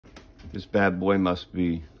This bad boy must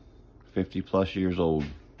be 50 plus years old.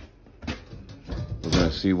 We're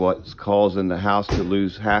gonna see what's causing the house to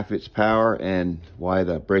lose half its power and why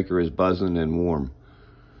the breaker is buzzing and warm.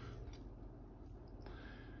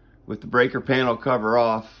 With the breaker panel cover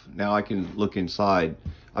off, now I can look inside.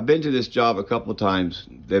 I've been to this job a couple of times.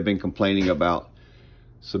 They've been complaining about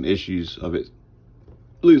some issues of it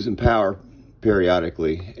losing power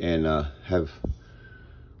periodically, and have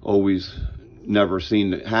always never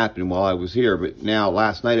seen it happen while I was here. But now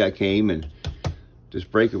last night I came and this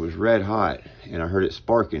breaker was red hot and I heard it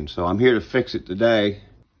sparking. So I'm here to fix it today.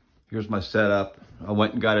 Here's my setup. I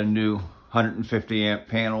went and got a new 150 amp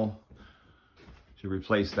panel to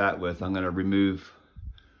replace that with. I'm going to remove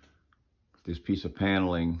this piece of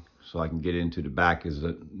paneling so I can get into the back, as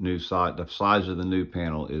the new size, the size of the new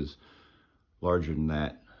panel is larger than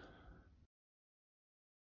that.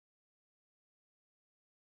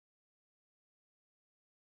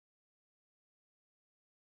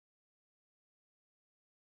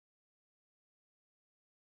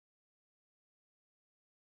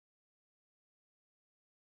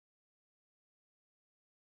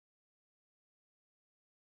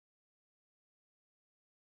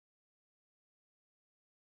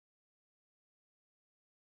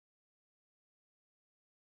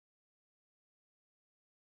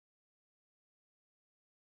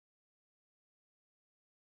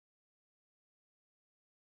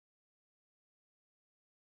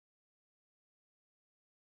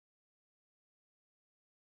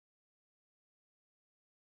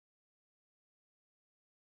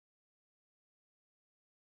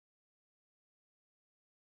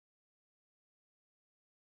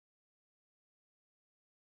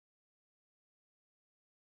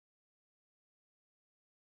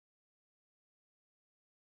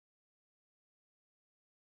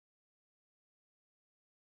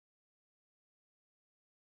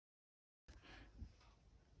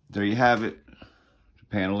 There you have it. The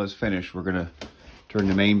panel is finished. We're gonna turn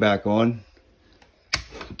the main back on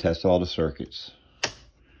to test all the circuits.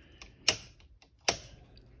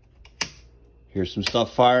 Here's some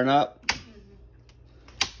stuff firing up.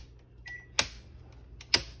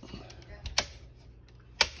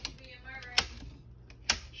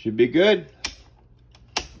 Should be good.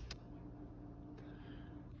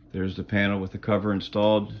 There's the panel with the cover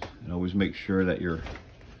installed. And always make sure that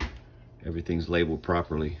everything's labeled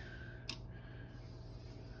properly.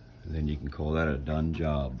 And then you can call that a done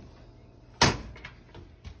job.